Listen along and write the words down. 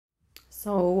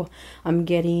So I'm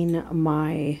getting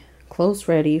my clothes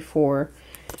ready for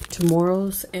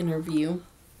tomorrow's interview.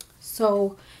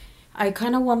 So I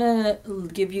kind of want to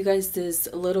give you guys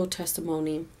this little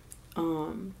testimony.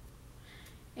 And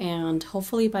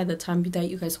hopefully by the time that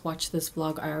you guys watch this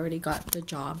vlog, I already got the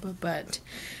job. But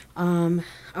I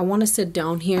want to sit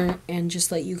down here and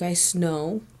just let you guys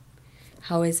know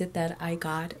how is it that I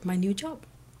got my new job.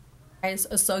 Guys,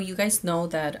 so you guys know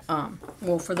that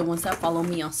well, for the ones that follow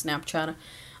me on Snapchat,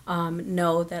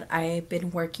 know that I've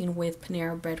been working with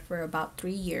Panera Bread for about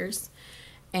 3 years,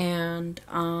 and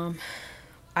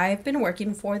I've been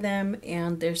working for them,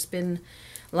 and there's been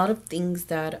a lot of things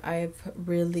that I've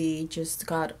really just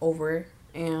got over,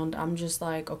 and I'm just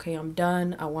like, okay, I'm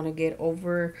done. I want to get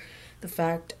over the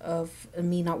fact of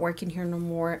me not working here no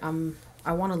more.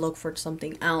 I want to look for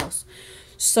something else.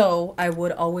 So I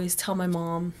would always tell my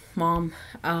mom,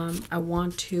 I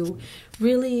want to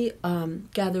really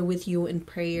gather with you in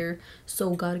prayer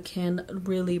so God can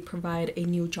really provide a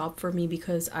new job for me,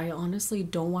 because I honestly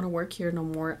don't want to work here no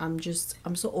more. I'm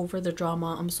so over the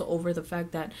drama. I'm so over the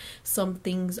fact that some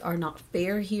things are not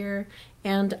fair here,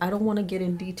 and I don't want to get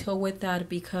in detail with that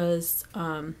because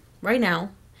right now,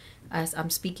 as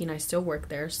I'm speaking, I still work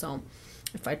there. So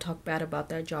if I talk bad about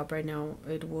that job right now,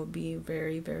 it will be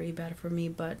very, very bad for me.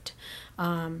 But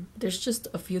there's just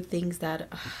a few things that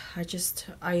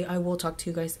I will talk to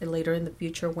you guys later in the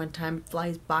future when time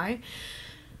flies by.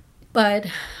 But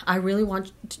I really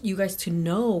want you guys to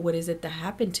know what is it that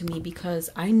happened to me, because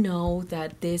I know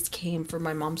that this came from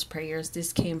my mom's prayers.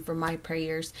 This came from my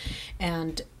prayers.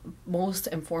 And most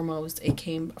and foremost, it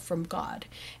came from God.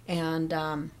 And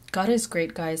God is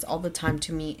great, guys, all the time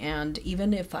to me. And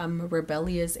even if I'm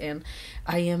rebellious and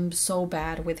I am so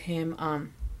bad with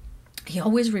him, he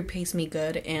always repays me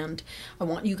good. And I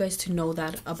want you guys to know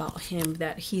that about him,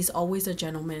 that he's always a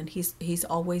gentleman. He's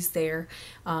always there,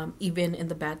 even in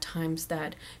the bad times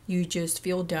that you just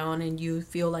feel down and you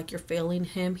feel like you're failing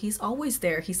him. He's always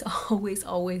there. He's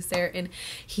always there. And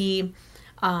he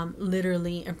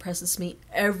literally impresses me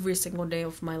every single day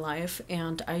of my life.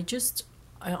 And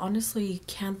I honestly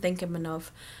can't thank him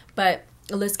enough. But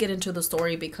let's get into the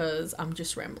story because I'm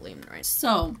just rambling, right?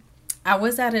 So I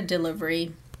was at a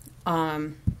delivery.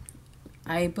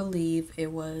 I believe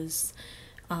it was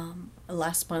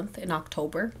last month in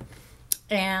October,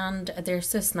 and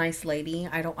there's this nice lady.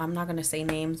 I'm not gonna say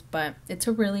names, but it's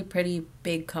a really pretty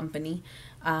big company.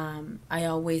 I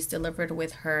always delivered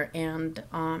with her, and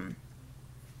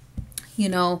you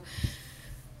know,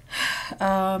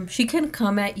 she can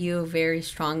come at you very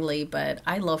strongly, but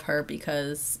I love her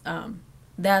because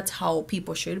that's how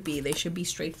people should be. They should be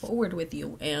straightforward with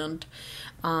you. And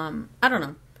I don't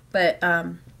know, but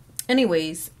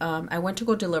anyways, I went to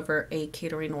go deliver a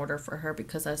catering order for her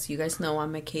because, as you guys know,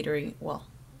 I'm a catering, well,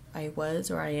 I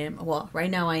was, or I am, well, right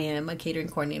now I am a catering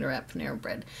coordinator at Panera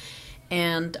Bread.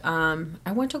 And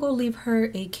I went to go leave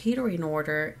her a catering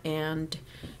order, and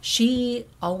she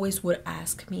always would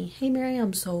ask me, hey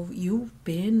Miriam, so you've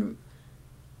been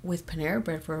with Panera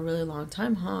Bread for a really long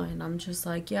time, huh? And I'm just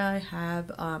like, yeah, I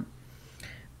have.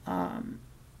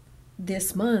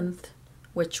 This month,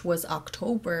 which was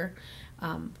October,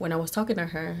 when I was talking to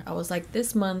her, I was like,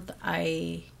 this month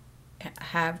I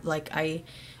have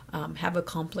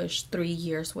accomplished 3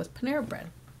 years with Panera Bread.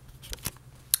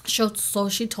 So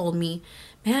she told me,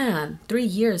 man, 3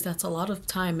 years, that's a lot of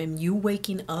time. And you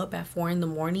waking up at 4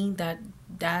 a.m,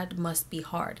 that must be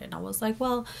hard. And I was like,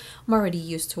 well, I'm already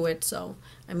used to it. So,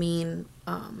 I mean,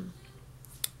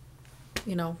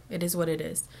 you know, it is what it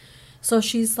is. So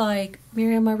she's like,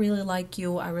 Miriam, I really like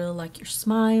you. I really like your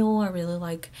smile. I really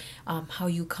like how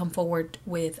you come forward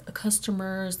with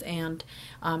customers, and,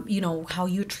 you know, how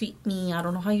you treat me. I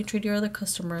don't know how you treat your other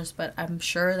customers, but I'm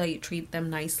sure that you treat them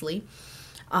nicely.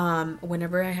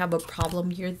 Whenever I have a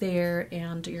problem, you're there,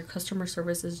 and your customer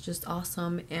service is just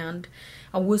awesome. And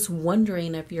I was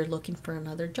wondering if you're looking for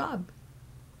another job.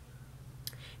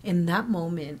 In that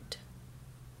moment,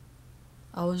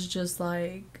 I was just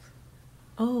like,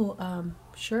 oh,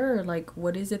 sure. Like,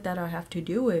 what is it that I have to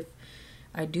do if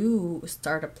I do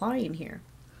start applying here?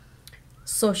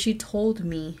 So she told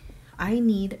me, I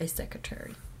need a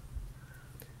secretary.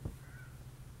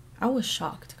 I was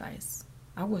shocked, guys.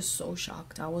 I was so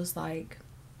shocked. I was like,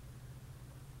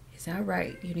 is that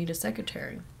right? You need a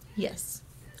secretary? Yes,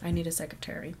 I need a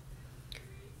secretary.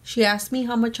 She asked me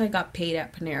how much I got paid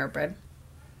at Panera Bread.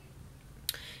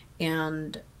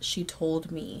 And she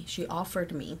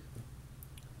offered me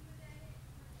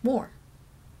more.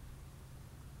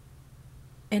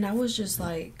 And I was just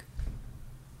like,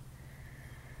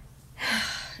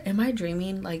 am I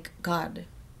dreaming? Like, God,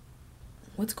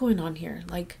 what's going on here?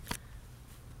 Like,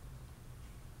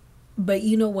 But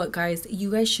you know what, guys?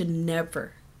 You guys should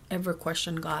never, ever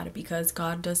question God, because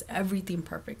God does everything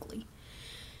perfectly.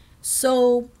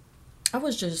 So I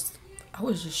was just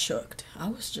shocked. I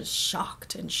was just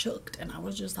shocked and shooked. And I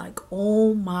was just like,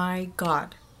 oh my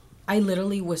God. I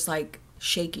literally was like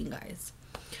shaking, guys.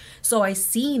 So I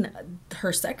seen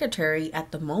her secretary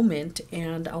at the moment,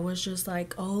 and I was just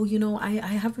like, oh, I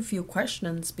have a few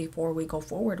questions before we go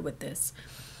forward with this.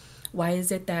 Why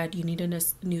is it that you need a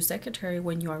new secretary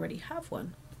when you already have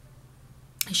one?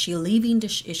 Is she leaving?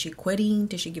 Is she quitting?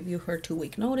 Did she give you her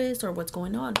 2-week notice, or what's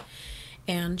going on?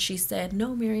 And she said,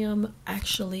 no, Miriam,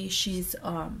 actually she's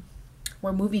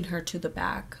we're moving her to the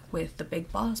back with the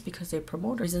big boss because they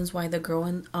promote her. Reasons why the girl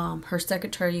and her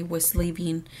secretary was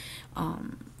leaving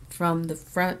from the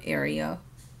front area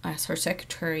as her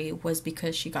secretary was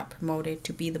because she got promoted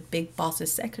to be the big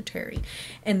boss's secretary,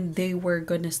 and they were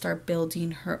going to start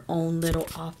building her own little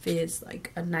office,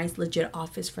 like a nice legit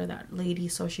office for that lady.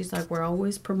 So she's like, we're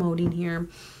always promoting here,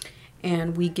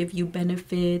 and we give you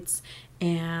benefits,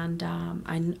 and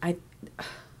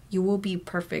you will be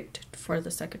perfect for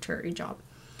the secretary job.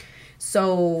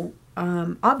 So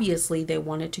obviously they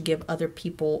wanted to give other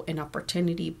people an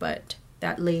opportunity, but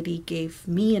that lady gave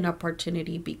me an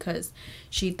opportunity because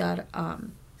she thought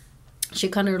she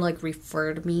kind of like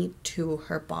referred me to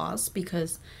her boss,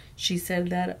 because she said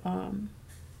that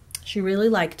she really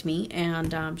liked me,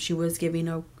 and she was giving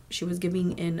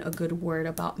in a good word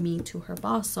about me to her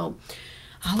boss. So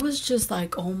I was just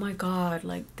like, oh my God,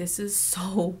 like this is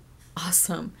so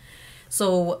awesome.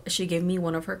 So she gave me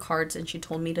one of her cards, and she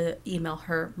told me to email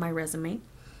her my resume.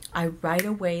 I right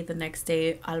away the next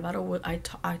day, I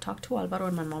talked to Alvaro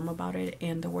and my mom about it,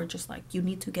 and they were just like, you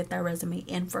need to get that resume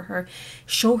in for her,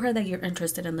 show her that you're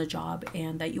interested in the job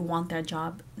and that you want that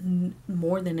job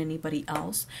more than anybody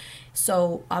else.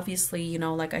 So obviously,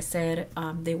 like I said,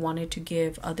 they wanted to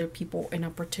give other people an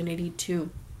opportunity to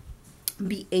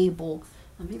be able,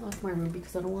 let me lock my room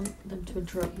because I don't want them to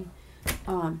interrupt me,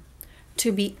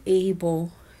 to be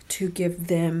able to give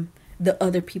them, the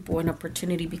other people, an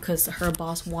opportunity, because her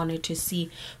boss wanted to see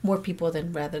more people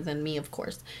rather than me, of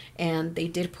course. And they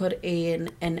did put an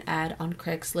ad on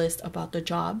Craigslist about the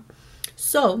job.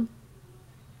 So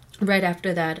right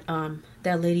after that,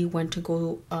 that lady went to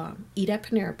go eat at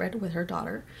Panera Bread with her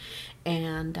daughter,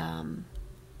 and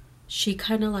she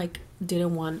kind of like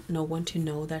didn't want no one to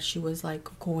know that she was like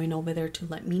going over there to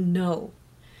let me know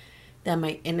that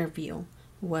my interview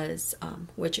was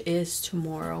which is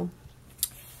tomorrow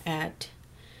at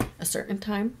a certain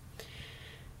time.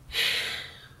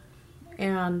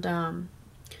 And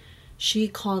she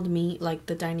called me, like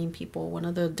the dining people, one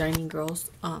of the dining girls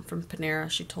from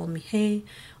Panera. She told me, hey,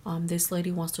 this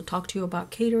lady wants to talk to you about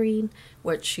catering,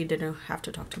 which she didn't have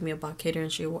to talk to me about catering.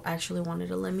 She actually wanted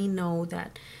to let me know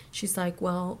that, she's like,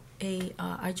 well, hey,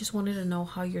 I just wanted to know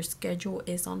how your schedule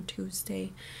is on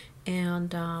Tuesday,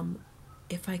 and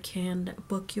if I can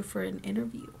book you for an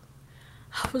interview.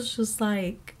 I was just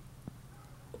like,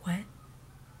 what?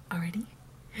 Already?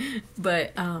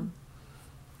 But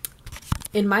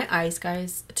in my eyes,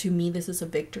 guys, to me this is a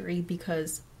victory,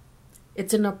 because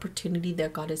it's an opportunity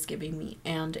that God is giving me.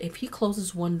 And if he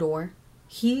closes one door,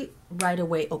 he right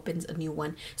away opens a new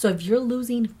one. So if you're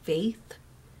losing faith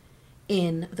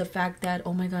in the fact that,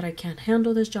 oh my God, I can't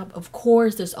handle this job, of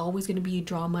course there's always going to be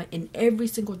drama in every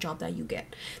single job that you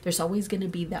get. There's always going to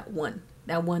be that one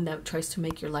that tries to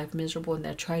make your life miserable, and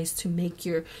that tries to make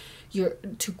your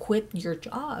to quit your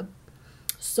job.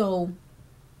 So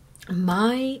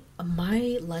my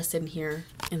lesson here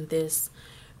in this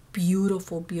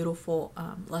beautiful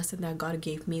lesson that God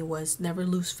gave me was never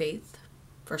lose faith,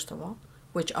 first of all,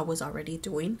 which I was already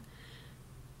doing,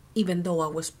 even though I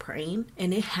was praying.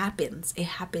 And it happens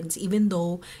even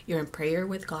though you're in prayer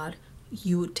with God,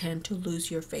 you tend to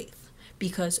lose your faith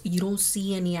because you don't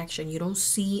see any action, you don't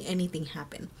see anything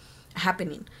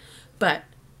happening. But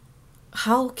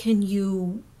how can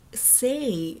you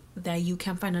say that you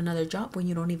can't find another job when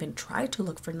you don't even try to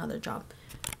look for another job?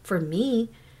 For me,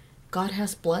 God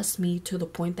has blessed me to the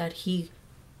point that he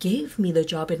gave me the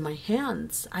job in my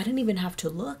hands. I didn't even have to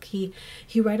look. He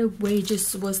right away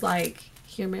just was like,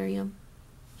 here, Miriam,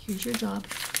 here's your job.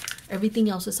 Everything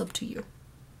else is up to you.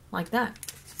 Like that.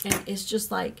 And it's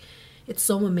just like, it's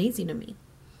so amazing to me.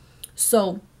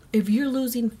 So if you're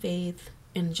losing faith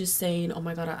and just saying, oh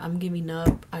my God, I'm giving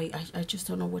up, I just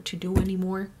don't know what to do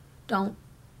anymore, don't.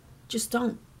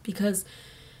 Because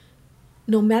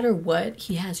no matter what,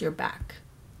 he has your back.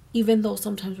 Even though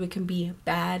sometimes we can be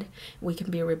bad, we can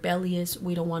be rebellious,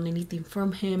 we don't want anything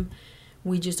from him,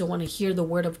 we just don't want to hear the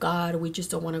word of God, we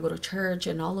just don't want to go to church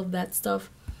and all of that stuff.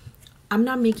 I'm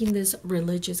not making this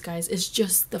religious, guys. It's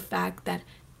just the fact that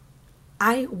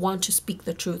I want to speak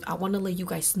the truth. I want to let you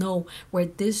guys know where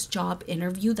this job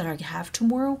interview that I have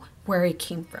tomorrow, where it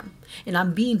came from. And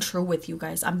I'm being true with you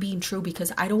guys. I'm being true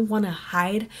because I don't want to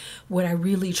hide what I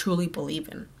really truly believe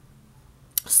in.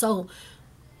 So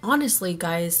honestly,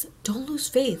 guys, don't lose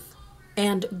faith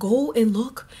and go and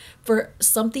look for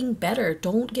something better.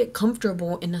 Don't get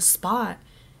comfortable in a spot,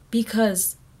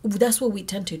 because that's what we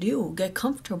tend to do. Get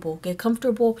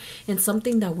comfortable in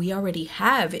something that we already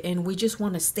have, and we just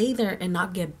want to stay there and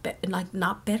not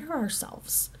not better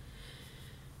ourselves.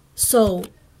 So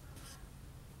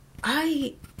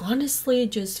I honestly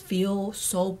just feel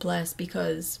so blessed,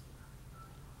 because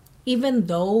even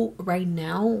though right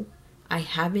now I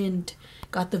haven't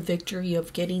got the victory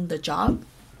of getting the job,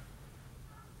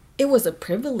 it's a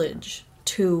privilege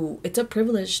to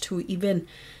even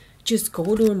just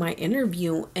go to my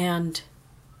interview and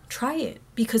try it.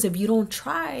 Because if you don't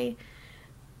try,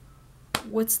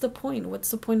 what's the point?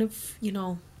 What's the point of,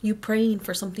 you praying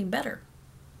for something better?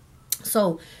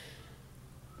 So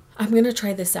I'm going to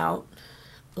try this out.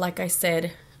 Like I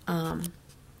said, I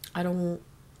don't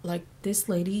like this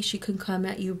lady. She can come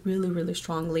at you really, really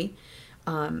strongly.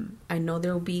 I know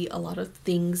there will be a lot of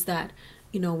things that,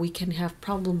 we can have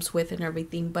problems with and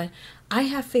everything, but I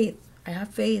have faith. I have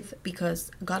faith because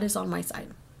God is on my side,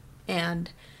 and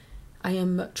I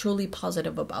am truly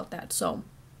positive about that. So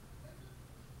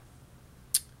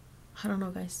I don't know,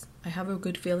 guys. I have a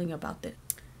good feeling about it.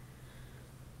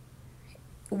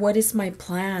 What is my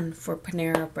plan for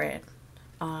Panera Bread?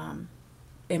 Am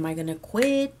I gonna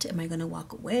quit? Am I gonna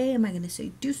walk away? Am I gonna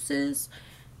say deuces?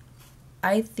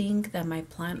 I think that my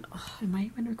plan, am I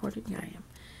even recording? Yeah, I am.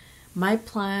 My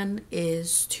plan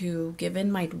is to give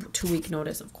in my 2-week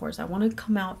notice, of course. I want to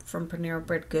come out from Panera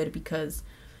Bread good, because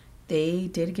they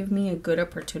did give me a good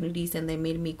opportunities, and they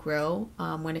made me grow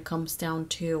when it comes down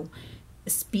to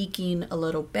speaking a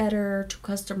little better to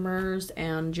customers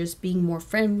and just being more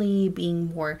friendly,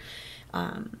 being more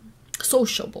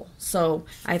sociable. So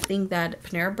I think that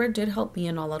Panera Bread did help me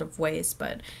in a lot of ways,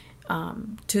 but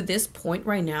to this point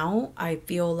right now, I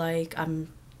feel like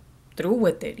I'm through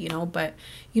with it, but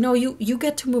you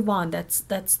get to move on. That's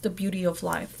the beauty of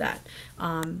life, that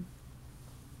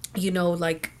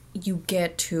like you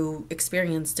get to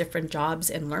experience different jobs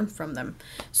and learn from them.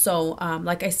 So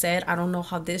like I said, I don't know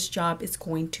how this job is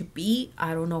going to be.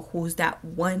 I don't know who's that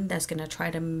one that's gonna try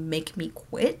to make me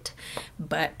quit,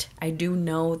 but I do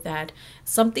know that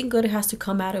something good has to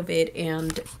come out of it,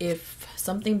 and if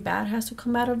something bad has to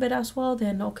come out of it as well,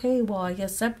 then okay, well, I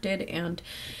accept it. And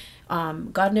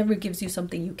God never gives you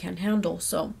something you can't handle.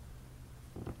 So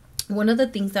one of the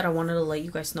things that I wanted to let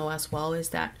you guys know as well is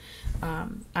that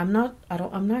I'm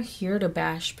not here to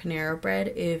bash Panera Bread.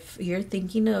 If you're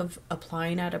thinking of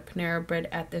applying at a Panera Bread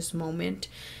at this moment,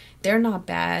 they're not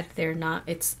bad.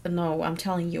 I'm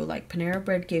telling you, like, Panera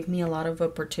Bread gave me a lot of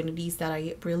opportunities that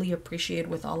I really appreciate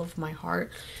with all of my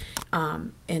heart.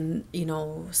 And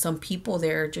some people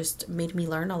there just made me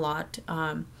learn a lot.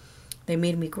 They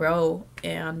made me grow,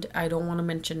 and I don't want to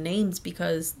mention names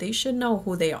because they should know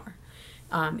who they are.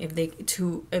 If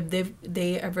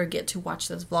they ever get to watch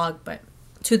this vlog. But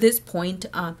to this point,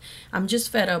 I'm just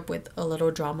fed up with a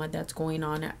little drama that's going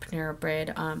on at Panera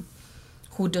Bread.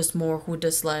 Who does more, who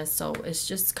does less. So it's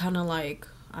just kind of like,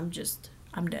 I'm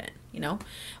dead,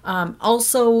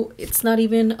 also, it's not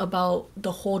even about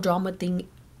the whole drama thing,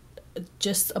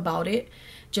 just about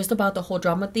the whole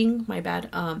drama thing, my bad.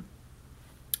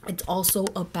 It's also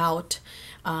about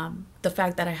the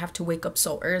fact that I have to wake up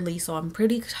so early. So I'm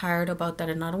pretty tired about that,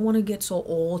 and I don't want to get so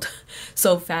old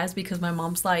so fast, because my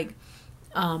mom's like,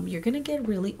 you're gonna get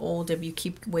really old if you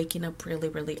keep waking up really,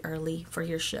 really early for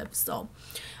your shift. So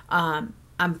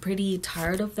I'm pretty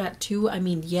tired of that too. I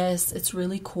mean, yes, it's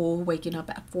really cool waking up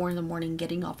at 4 a.m,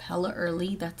 getting off hella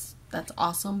early. That's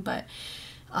awesome. But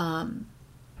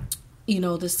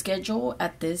the schedule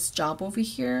at this job over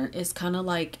here is kind of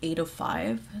like 8 to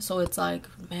 5. So it's like,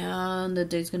 man, the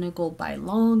day's gonna go by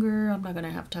longer. I'm not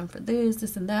gonna have time for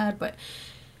this and that. But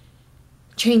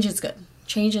change is good.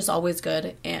 Change is always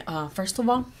good, first of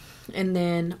all. And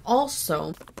then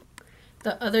also,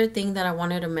 the other thing that I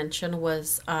wanted to mention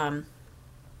was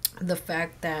the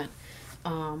fact that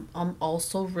I'm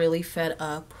also really fed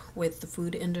up with the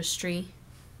food industry.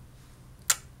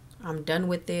 I'm done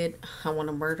with it. I want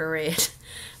to murder it.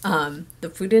 The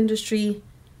food industry,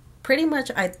 pretty much,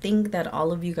 I think that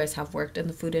all of you guys have worked in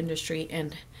the food industry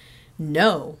and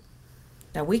know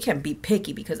that we can be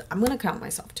picky, because I'm going to count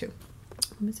myself too.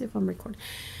 Let me see if I'm recording.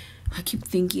 I keep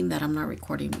thinking that I'm not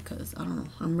recording because I don't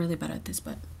know. I'm really bad at this,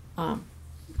 but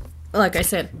like I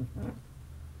said,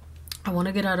 I want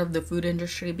to get out of the food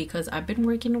industry because I've been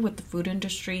working with the food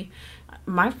industry.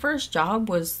 My first job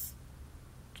was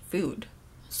food,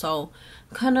 so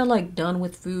kind of like done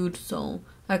with food. So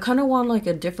I kind of want like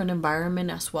a different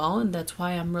environment as well, and that's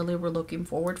why I'm really looking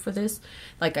forward for this.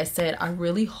 Like I said, I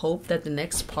really hope that the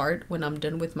next part when I'm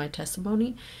done with my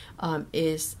testimony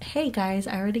is, hey guys,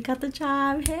 I already got the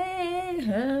job,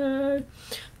 hey.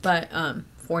 But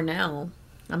for now,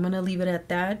 I'm gonna leave it at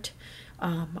that.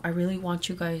 I really want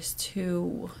you guys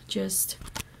to just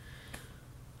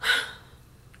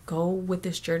go with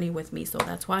this journey with me. So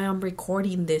that's why I'm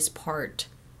recording this part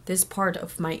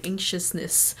of my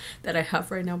anxiousness that I have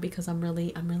right now, because I'm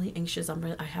really anxious.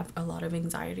 I have a lot of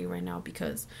anxiety right now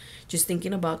because just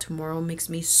thinking about tomorrow makes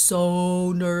me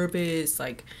so nervous.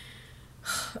 Like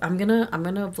I'm gonna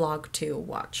vlog too.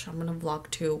 Watch, I'm gonna vlog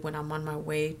too when I'm on my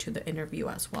way to the interview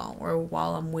as well, or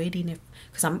while I'm waiting,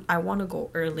 because I want to go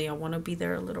early. I want to be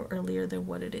there a little earlier than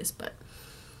what it is, but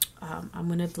I'm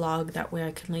gonna vlog that way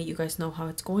I can let you guys know how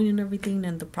it's going and everything,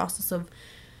 and the process of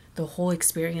the whole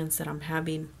experience that I'm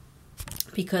having,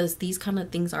 because these kind of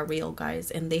things are real,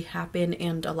 guys, and they happen,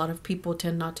 and a lot of people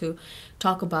tend not to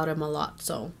talk about them a lot.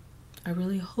 So I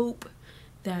really hope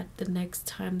that the next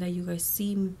time that you guys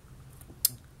see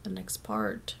the next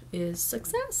part is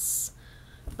success,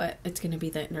 but it's gonna be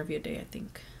the interview day, I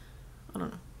think. I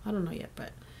don't know yet,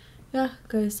 but yeah,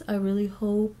 guys, I really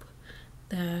hope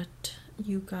that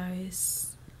you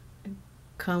guys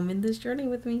come in this journey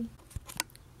with me.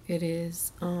 It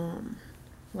is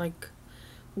like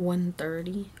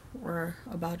 1:30 or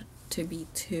about to be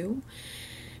 2,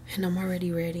 and I'm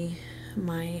already ready.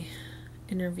 My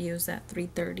interview is at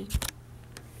 3:30.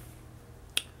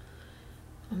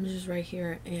 I'm just right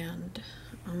here and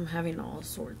I'm having all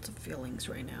sorts of feelings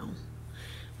right now.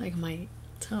 Like my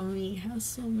tummy has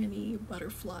so many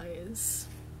butterflies,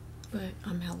 but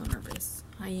I'm hella nervous.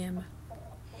 I am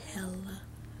hella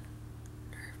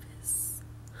nervous.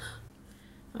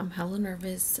 I'm hella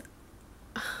nervous,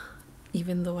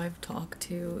 even though I've talked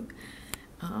to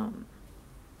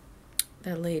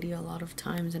that lady a lot of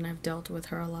times and I've dealt with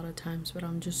her a lot of times, but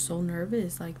I'm just so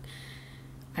nervous. Like,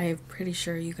 I'm pretty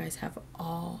sure you guys have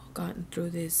all gotten through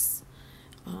this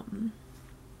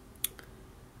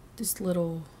this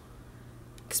little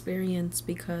experience,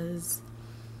 because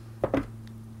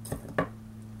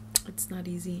it's not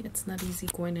easy. It's not easy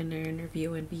going in an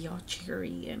interview and be all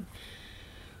cheery. And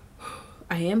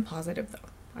I am positive though.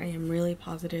 I am really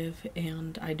positive,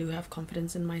 and I do have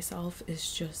confidence in myself.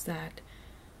 It's just that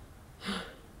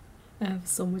I have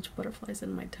so much butterflies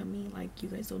in my tummy, like you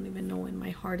guys don't even know, and my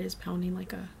heart is pounding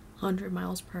like 100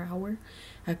 miles per hour.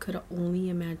 I could only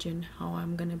imagine how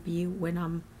I'm gonna be when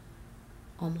I'm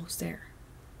almost there.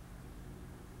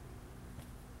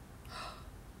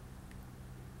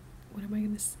 What am I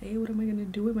gonna say? What am I gonna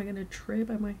do? Am I gonna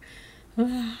trip? Am I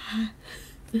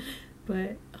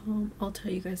but I'll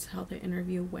tell you guys how the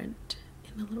interview went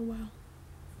in a little while.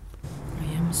 I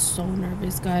am so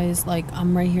nervous, guys. Like,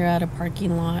 I'm right here at a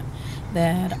parking lot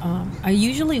that I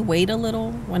usually wait a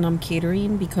little when I'm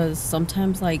catering, because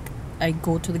sometimes like I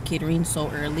go to the catering so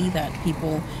early that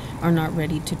people are not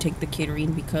ready to take the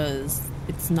catering because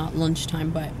it's not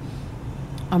lunchtime. But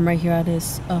I'm right here at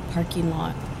this parking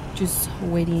lot just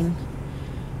waiting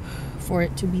for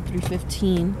it to be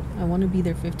 3:15. I want to be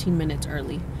there 15 minutes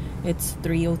early. It's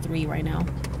 3:03 right now.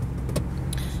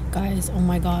 Guys, oh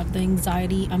my god, the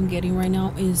anxiety I'm getting right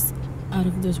now is out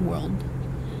of this world.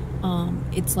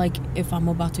 It's like if I'm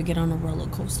about to get on a roller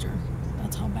coaster.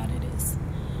 That's how bad it is.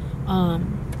 I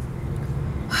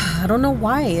don't know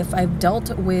why, if I've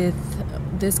dealt with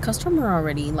this customer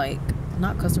already, like,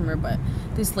 not customer, but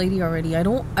this lady already.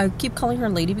 I keep calling her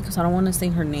lady because I don't want to say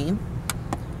her name.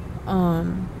 Oh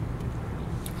my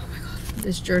god,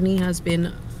 this journey has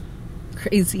been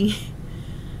crazy.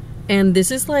 And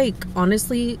this is like,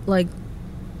 honestly, like,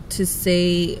 to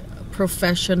say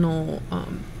professional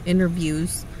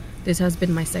interviews, this has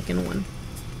been my second one.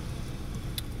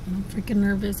 I'm freaking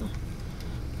nervous.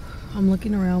 I'm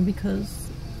looking around because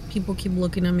people keep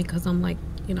looking at me because I'm like,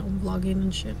 you know, vlogging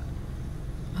and shit.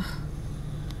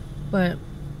 But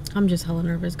I'm just hella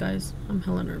nervous, guys. I'm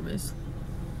hella nervous.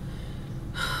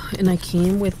 And I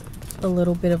came with a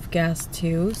little bit of gas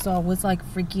too, so I was like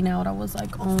freaking out. I was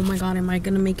like, oh my god, am I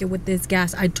gonna make it with this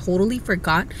gas? I totally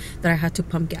forgot that I had to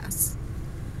pump gas.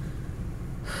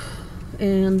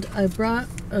 And I brought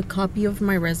a copy of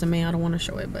my resume. I don't want to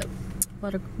show it, but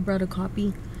brought a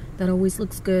copy. That always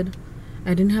looks good.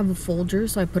 I didn't have a folder,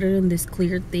 so I put it in this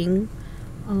clear thing.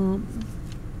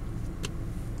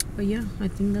 But yeah, I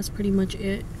think that's pretty much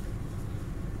it.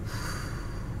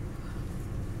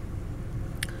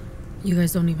 You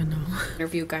guys don't even know.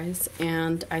 Interview, guys,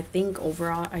 and I think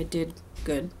overall I did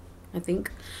good, I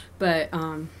think. But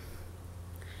man,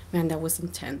 that was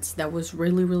intense. That was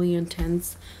really, really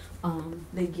intense.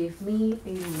 They gave me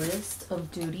a list of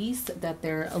duties that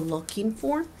they're looking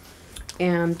for.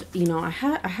 And, you know, I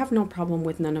have no problem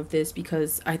with none of this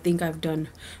because I think I've done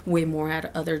way more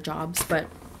at other jobs. But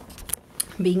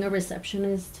being a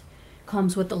receptionist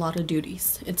comes with a lot of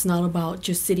duties. It's not about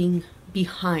just sitting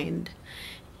behind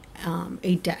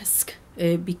a desk.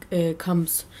 It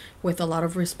comes with a lot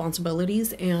of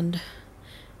responsibilities, and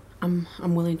I'm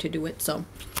willing to do it. So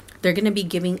they're going to be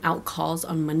giving out calls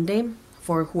on Monday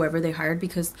for whoever they hired,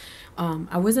 because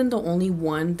I wasn't the only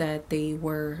one that they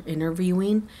were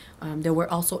interviewing. They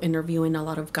were also interviewing a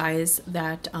lot of guys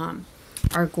that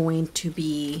are going to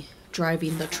be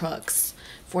driving the trucks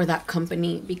for that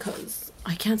company, because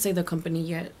I can't say the company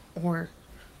yet, or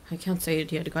I can't say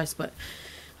it yet, guys, but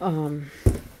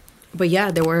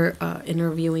yeah, they were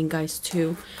interviewing guys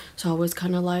too. So I was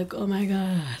kind of like, oh my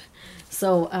god.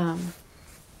 So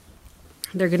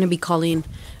they're gonna be calling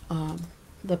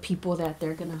the people that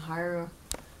they're gonna hire,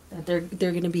 that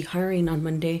they're gonna be hiring on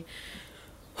Monday.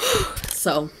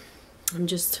 So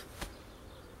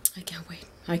I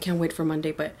can't wait for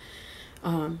Monday. But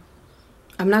I'm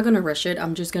not gonna rush it.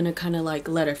 I'm just gonna kind of like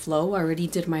let it flow. I already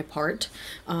did my part.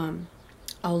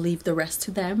 I'll leave the rest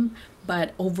to them.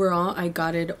 But overall, I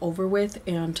got it over with.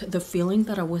 And the feeling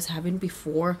that I was having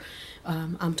before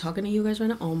I'm talking to you guys right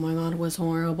now, oh my god, it was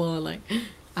horrible. Like,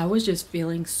 I was just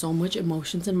feeling so much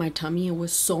emotions in my tummy. It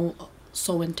was so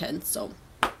intense. So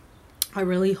I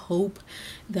really hope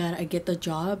that I get the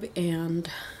job. And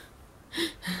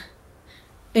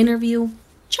interview,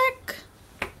 check.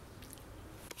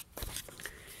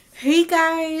 Hey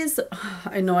guys,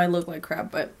 I know I look like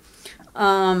crap, but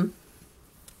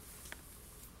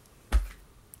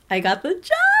I got the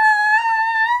job.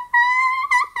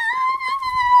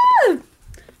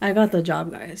 I got the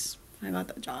job, guys. I got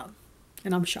the job.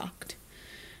 And I'm shocked.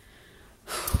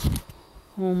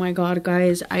 Oh my god,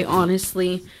 guys. I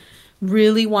honestly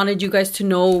really wanted you guys to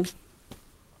know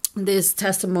this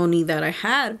testimony that I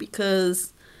had,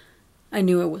 because I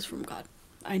knew it was from God.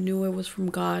 I knew it was from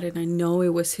God, and I know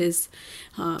it was his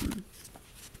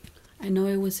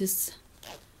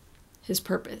his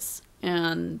purpose.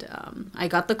 And I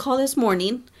got the call this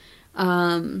morning.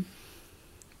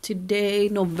 Today,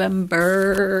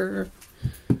 November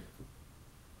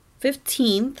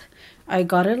 15th. I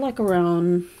got it like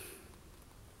around,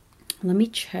 let me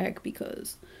check,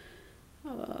 because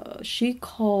she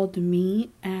called me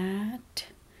at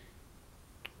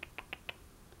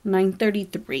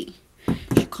 9:33.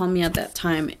 She called me at that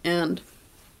time, and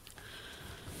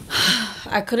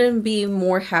I couldn't be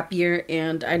more happier.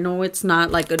 And I know it's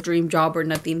not like a dream job or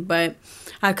nothing, but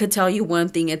I could tell you one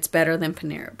thing: it's better than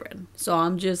Panera Bread. So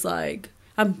I'm just like,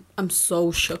 I'm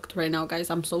so shocked right now, guys.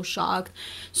 I'm so shocked.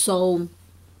 So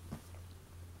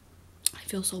I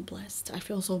feel so blessed. I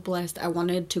feel so blessed. I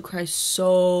wanted to cry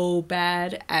so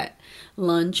bad at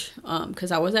lunch,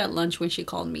 because I was at lunch when she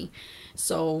called me.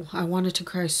 So I wanted to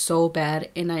cry so bad,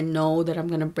 and I know that I'm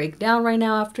gonna break down right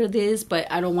now after this, but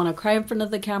I don't want to cry in front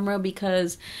of the camera,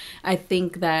 because I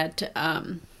think that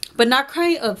but not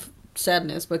cry of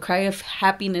sadness, but cry of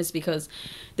happiness, because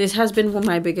this has been one of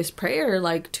my biggest prayer,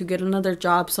 like to get another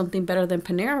job, something better than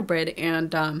Panera Bread.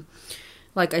 And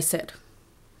like I said,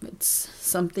 it's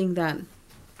something that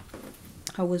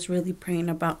I was really praying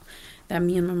about, that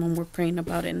me and my mom were praying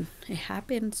about, and it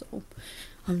happened. So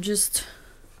I'm just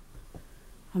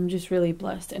really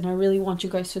blessed, and I really want you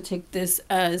guys to take this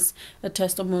as a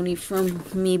testimony from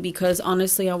me, because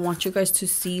honestly, I want you guys to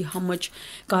see how much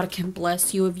God can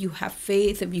bless you if you have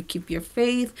faith, if you keep your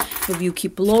faith, if you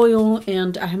keep loyal.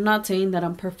 And I am not saying that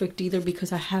I'm perfect either,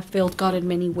 because I have failed God in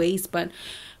many ways, but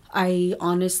I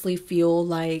honestly feel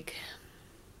like,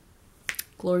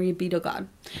 glory be to God.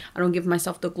 I don't give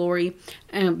myself the glory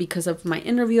and because of my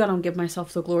interview. I don't give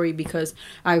myself the glory because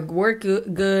I work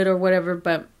good or whatever,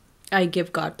 but I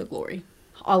give God the glory.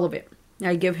 All of it.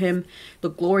 I give him the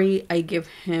glory. I give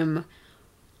him...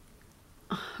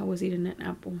 I was eating an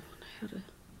apple.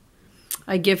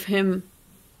 I give him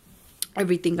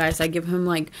everything, guys. I give him,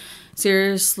 like,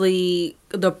 seriously,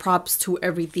 the props to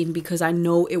everything, because I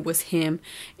know it was him.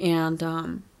 And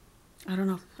I don't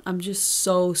know. I'm just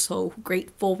so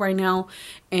grateful right now,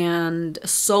 and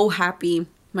so happy.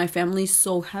 My family's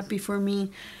so happy for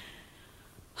me.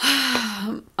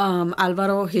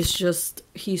 Alvaro,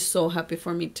 he's so happy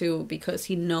for me too, because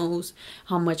he knows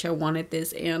how much I wanted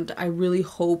this, and I really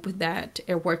hope that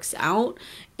it works out,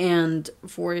 and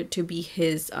for it to be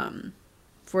his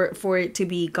for it to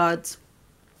be God's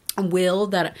will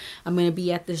that I'm gonna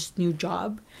be at this new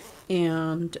job,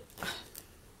 and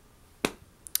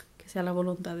que sea la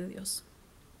voluntad de Dios.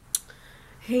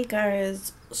 Hey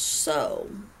guys, so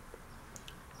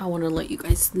I want to let you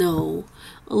guys know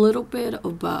a little bit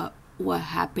about what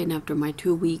happened after my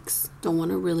 2 weeks. Don't want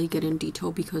to really get in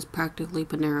detail because practically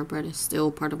Panera Bread is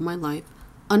still part of my life,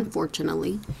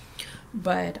 unfortunately.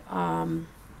 But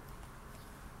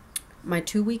my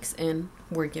 2 weeks in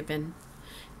were given,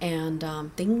 and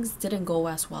things didn't go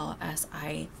as well as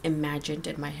I imagined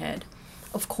in my head.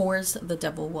 Of course, the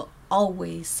devil will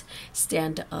always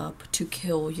stand up to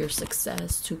kill your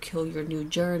success, to kill your new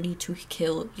journey, to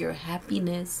kill your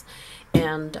happiness.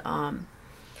 And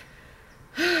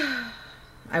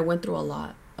I went through a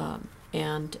lot.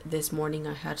 And this morning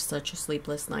I had such a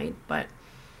sleepless night. But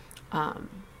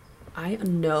I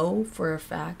know for a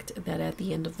fact that at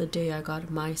the end of the day, I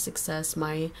got my success,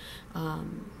 my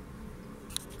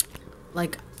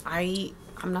like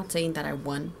I'm not saying that I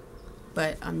won,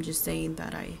 but I'm just saying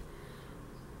that I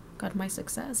got my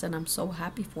success, and I'm so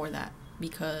happy for that,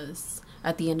 because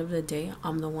at the end of the day,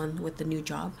 I'm the one with the new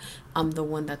job. I'm the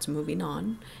one that's moving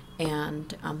on,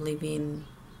 and I'm leaving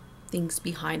things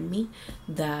behind me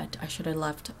that I should have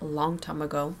left a long time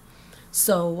ago.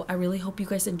 So I really hope you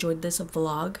guys enjoyed this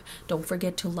vlog. Don't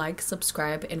forget to like,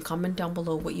 subscribe, and comment down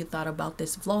below what you thought about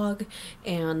this vlog.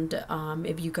 And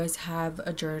if you guys have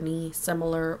a journey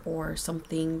similar or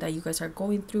something that you guys are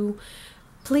going through,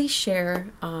 please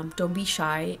share. Don't be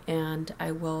shy, and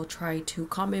I will try to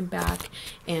comment back,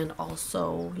 and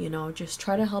also, you know, just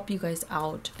try to help you guys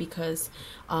out, because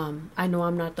I know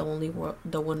I'm not the only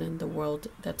one in the world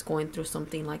that's going through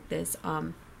something like this.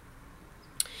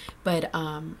 But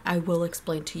I will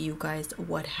explain to you guys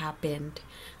what happened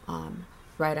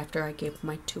right after I gave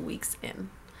my 2 weeks in.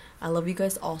 I love you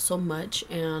guys all so much,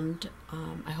 and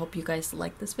I hope you guys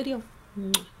like this video.